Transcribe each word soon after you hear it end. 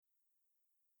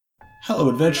Hello,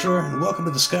 adventurer, and welcome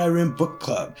to the Skyrim Book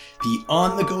Club, the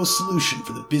on-the-go solution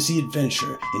for the busy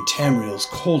adventure in Tamriel's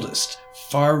coldest,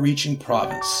 far-reaching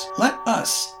province. Let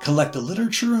us collect the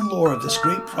literature and lore of this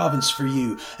great province for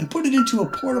you and put it into a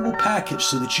portable package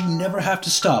so that you never have to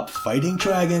stop fighting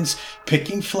dragons,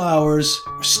 picking flowers,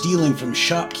 or stealing from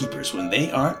shopkeepers when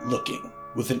they aren't looking.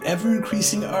 With an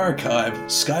ever-increasing archive,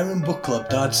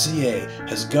 SkyrimBookClub.ca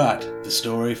has got the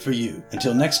story for you.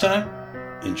 Until next time,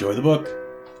 enjoy the book.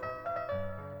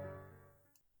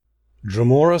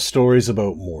 Dremora Stories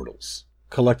About Mortals,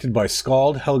 collected by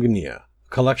Skald Helgenia, a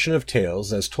collection of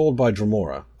tales as told by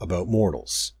Dremora about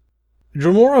mortals.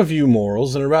 Dremora view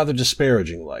mortals in a rather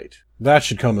disparaging light. That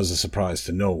should come as a surprise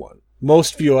to no one.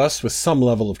 Most view us with some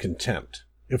level of contempt.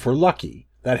 If we're lucky,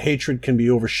 that hatred can be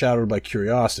overshadowed by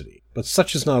curiosity, but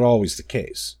such is not always the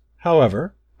case.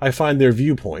 However, I find their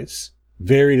viewpoints,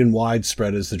 varied and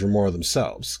widespread as the Dremora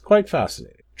themselves, quite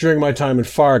fascinating. During my time in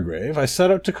Fargrave, I set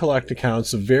out to collect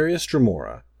accounts of various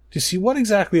Dremora to see what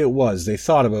exactly it was they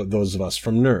thought about those of us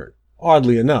from Nirn.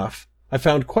 Oddly enough, I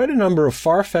found quite a number of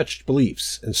far-fetched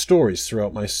beliefs and stories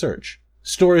throughout my search.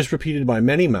 Stories repeated by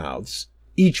many mouths,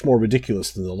 each more ridiculous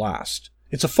than the last.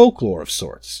 It's a folklore of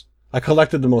sorts. I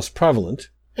collected the most prevalent,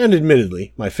 and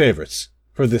admittedly my favorites,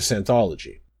 for this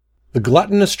anthology. The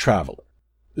Gluttonous Traveler.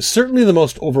 Certainly the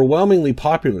most overwhelmingly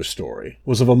popular story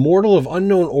was of a mortal of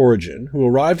unknown origin who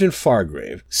arrived in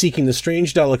Fargrave seeking the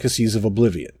strange delicacies of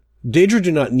oblivion. Daedra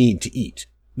do not need to eat.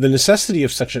 The necessity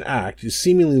of such an act is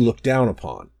seemingly looked down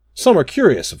upon. Some are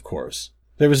curious, of course.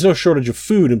 There is no shortage of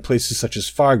food in places such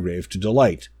as Fargrave to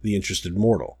delight the interested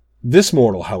mortal. This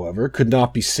mortal, however, could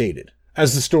not be sated.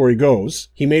 As the story goes,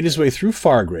 he made his way through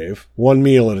Fargrave, one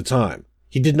meal at a time.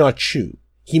 He did not chew.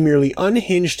 He merely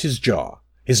unhinged his jaw.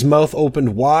 His mouth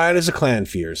opened wide as a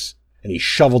clanfear's, and he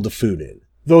shoveled the food in.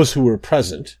 Those who were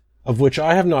present, of which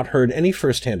I have not heard any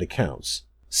first-hand accounts,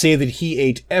 say that he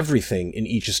ate everything in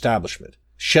each establishment.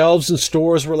 Shelves and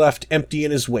stores were left empty in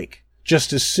his wake.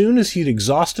 Just as soon as he'd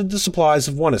exhausted the supplies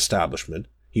of one establishment,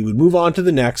 he would move on to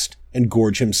the next and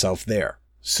gorge himself there.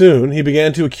 Soon he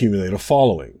began to accumulate a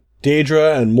following.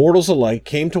 Daedra and mortals alike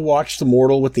came to watch the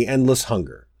mortal with the endless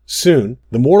hunger. Soon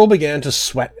the mortal began to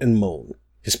sweat and moan.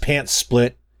 His pants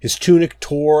split, his tunic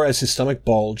tore as his stomach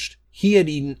bulged. He had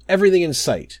eaten everything in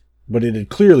sight, but it had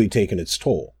clearly taken its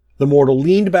toll. The mortal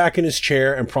leaned back in his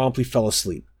chair and promptly fell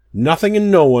asleep. Nothing and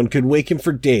no one could wake him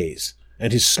for days,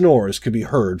 and his snores could be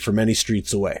heard for many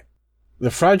streets away.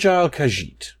 The Fragile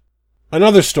Khajiit.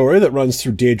 Another story that runs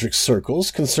through Daedric's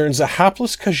circles concerns a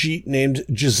hapless Khajiit named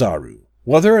Jzaru.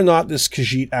 Whether or not this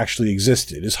Khajiit actually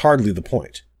existed is hardly the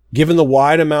point. Given the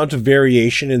wide amount of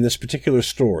variation in this particular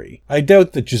story, I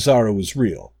doubt that Jzaru was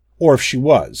real. Or if she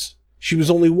was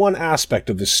only one aspect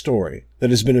of this story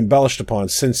that has been embellished upon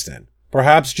since then.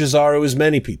 Perhaps Jzaru is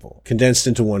many people, condensed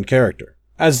into one character.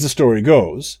 As the story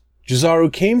goes,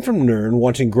 Jzaru came from Nirn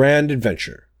wanting grand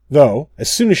adventure, though, as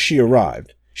soon as she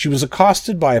arrived, she was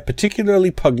accosted by a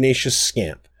particularly pugnacious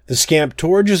scamp. The scamp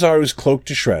tore Jzaru's cloak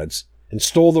to shreds and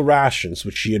stole the rations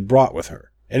which she had brought with her.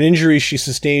 An injury she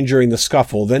sustained during the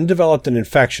scuffle then developed an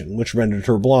infection which rendered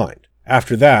her blind.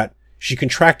 After that, she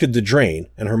contracted the drain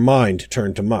and her mind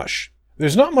turned to mush.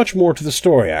 There's not much more to the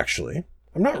story, actually.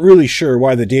 I'm not really sure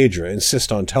why the Daedra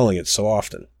insist on telling it so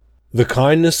often. The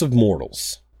Kindness of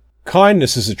Mortals.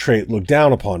 Kindness is a trait looked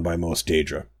down upon by most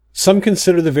Daedra. Some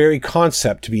consider the very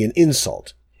concept to be an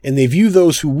insult, and they view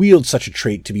those who wield such a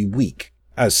trait to be weak.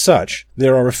 As such,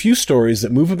 there are a few stories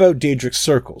that move about Daedric's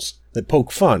circles that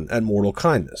poke fun at mortal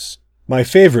kindness. My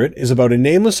favorite is about a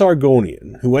nameless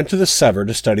Argonian who went to the Sever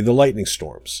to study the lightning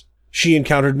storms. She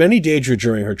encountered many Daedra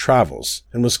during her travels,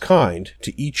 and was kind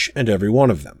to each and every one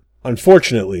of them.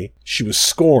 Unfortunately, she was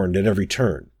scorned at every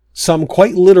turn. Some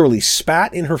quite literally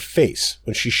spat in her face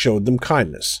when she showed them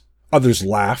kindness. Others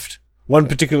laughed. One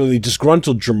particularly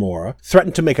disgruntled Dremora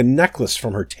threatened to make a necklace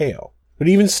from her tail. But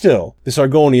even still, this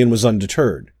Argonian was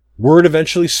undeterred. Word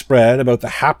eventually spread about the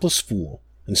hapless fool,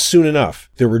 and soon enough,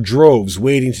 there were droves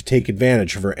waiting to take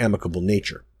advantage of her amicable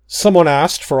nature. Someone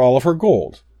asked for all of her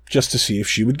gold, just to see if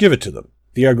she would give it to them.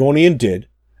 The Argonian did,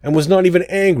 and was not even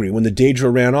angry when the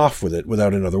Daedra ran off with it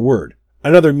without another word.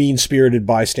 Another mean-spirited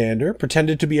bystander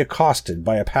pretended to be accosted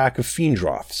by a pack of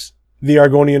Fiendroths. The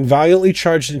Argonian valiantly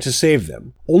charged in to save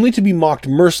them, only to be mocked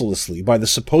mercilessly by the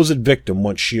supposed victim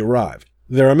once she arrived.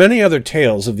 There are many other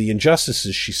tales of the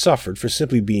injustices she suffered for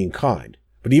simply being kind,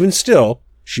 but even still,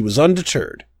 she was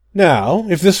undeterred. Now,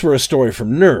 if this were a story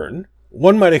from Nirn,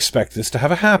 one might expect this to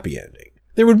have a happy ending.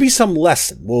 There would be some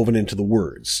lesson woven into the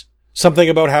words. Something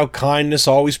about how kindness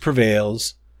always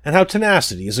prevails, and how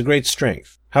tenacity is a great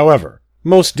strength. However,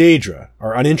 most Daedra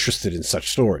are uninterested in such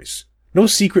stories. No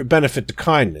secret benefit to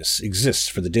kindness exists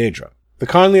for the Daedra. The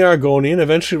kindly Argonian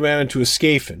eventually ran into a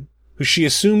Scaphan, who she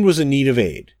assumed was in need of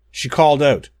aid. She called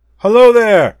out, "Hello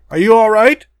there! Are you all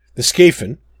right?" The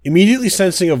Scaphan, immediately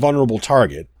sensing a vulnerable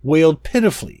target, wailed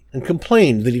pitifully and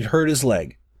complained that he'd hurt his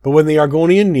leg. But when the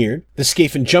Argonian neared, the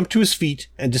Scaphan jumped to his feet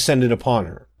and descended upon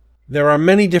her. There are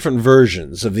many different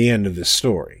versions of the end of this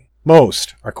story.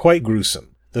 Most are quite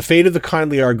gruesome. The fate of the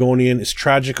kindly Argonian is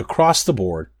tragic across the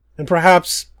board, and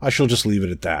perhaps I shall just leave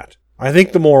it at that. I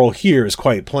think the moral here is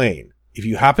quite plain. If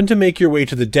you happen to make your way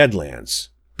to the Deadlands,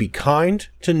 be kind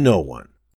to no one.